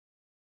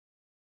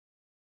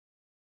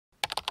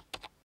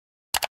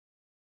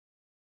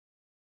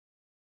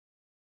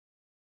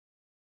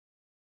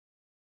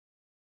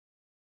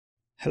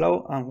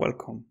Hello and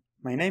welcome.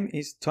 My name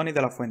is Tony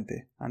de la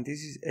Fuente and this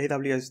is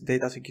AWS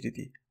Data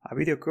Security, a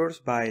video course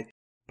by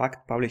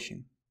Pact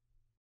Publishing.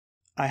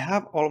 I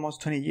have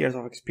almost 20 years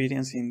of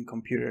experience in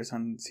computers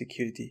and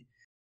security.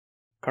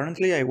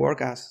 Currently I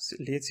work as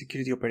lead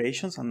security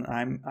operations and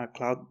I'm a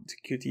cloud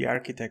security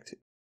architect.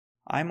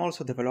 I'm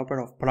also developer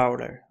of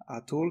Prowler,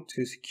 a tool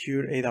to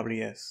secure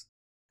AWS,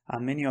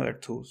 and many other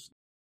tools.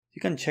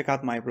 You can check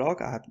out my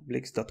blog at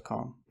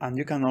blix.com and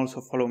you can also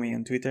follow me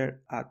on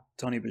Twitter at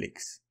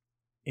TonyBlix.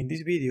 In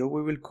this video,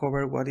 we will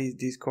cover what is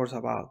this course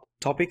about,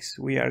 topics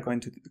we are going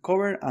to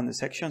cover, and the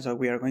sections that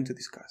we are going to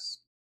discuss.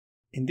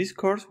 In this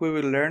course, we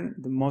will learn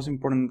the most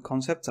important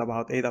concepts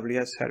about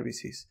AWS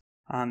services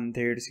and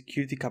their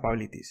security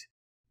capabilities.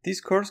 This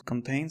course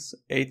contains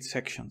 8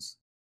 sections,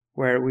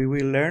 where we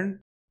will learn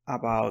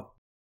about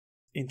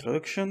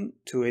introduction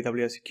to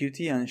AWS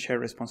security and shared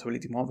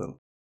responsibility model,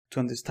 to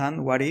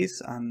understand what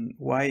is and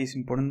why is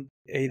important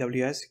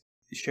AWS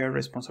shared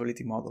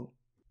responsibility model.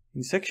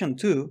 In section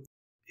 2,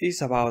 is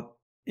about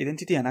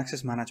identity and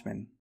access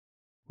management.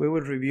 We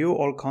will review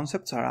all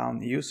concepts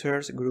around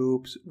users,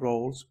 groups,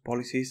 roles,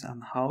 policies,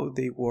 and how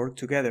they work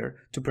together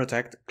to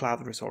protect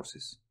cloud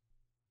resources.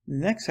 The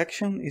next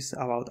section is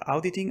about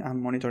auditing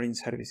and monitoring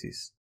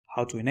services,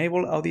 how to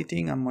enable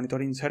auditing and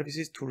monitoring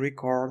services to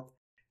record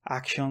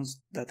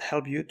actions that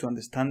help you to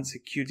understand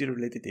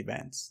security-related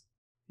events.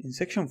 In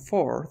section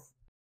 4,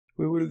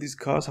 we will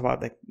discuss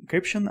about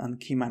encryption and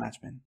key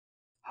management,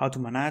 how to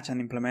manage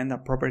and implement a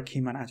proper key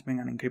management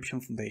and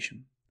encryption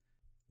foundation.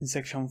 In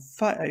section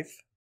 5,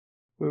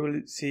 we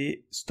will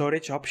see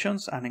storage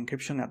options and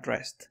encryption at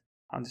rest,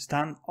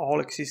 understand all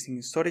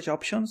existing storage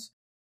options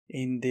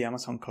in the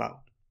Amazon cloud.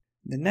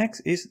 The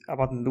next is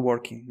about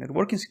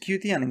networking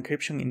security and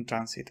encryption in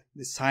transit,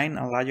 design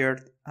a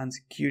layered and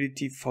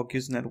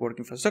security-focused network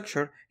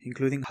infrastructure,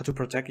 including how to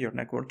protect your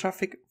network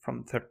traffic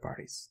from third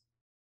parties.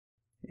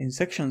 In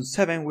section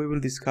 7, we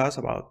will discuss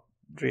about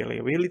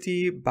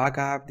reliability,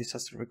 backup,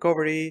 disaster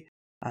recovery,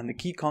 and the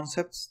key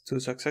concepts to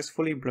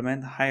successfully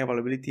implement high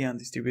availability and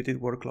distributed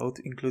workload,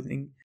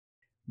 including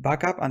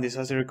backup and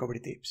disaster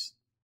recovery tips.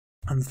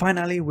 And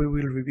finally, we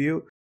will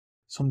review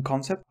some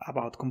concepts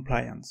about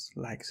compliance,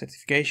 like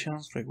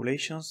certifications,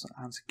 regulations,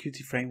 and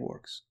security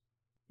frameworks.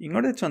 In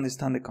order to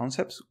understand the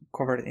concepts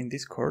covered in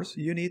this course,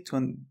 you need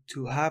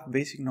to have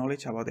basic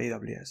knowledge about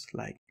AWS,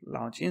 like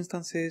launch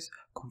instances,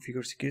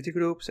 configure security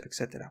groups,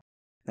 etc.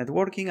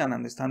 Networking and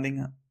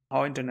understanding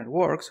how internet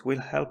works will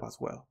help as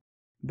well.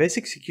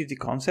 Basic security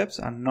concepts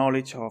and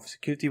knowledge of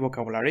security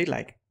vocabulary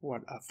like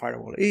what a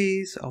firewall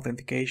is,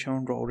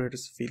 authentication,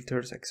 routers,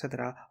 filters,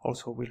 etc.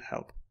 also will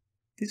help.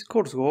 These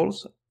course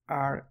goals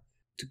are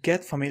to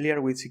get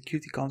familiar with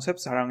security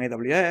concepts around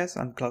AWS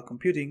and cloud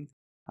computing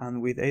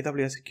and with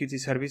AWS security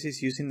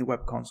services using the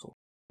web console.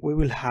 We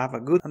will have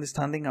a good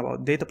understanding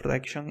about data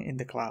protection in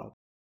the cloud.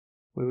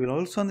 We will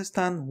also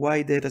understand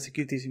why data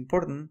security is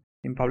important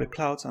in public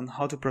clouds and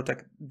how to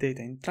protect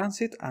data in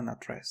transit and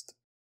at rest.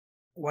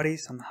 What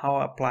is and how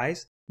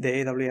applies the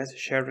AWS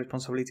shared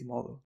responsibility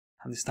model.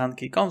 Understand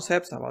key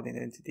concepts about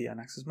identity and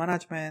access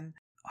management,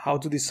 how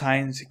to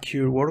design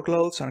secure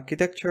workloads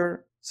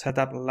architecture, set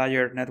up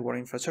layered network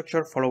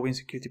infrastructure following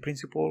security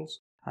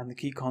principles, and the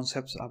key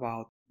concepts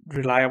about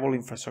reliable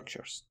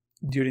infrastructures.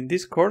 During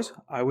this course,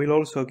 I will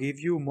also give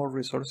you more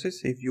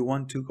resources if you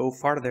want to go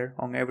further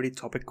on every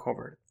topic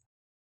covered.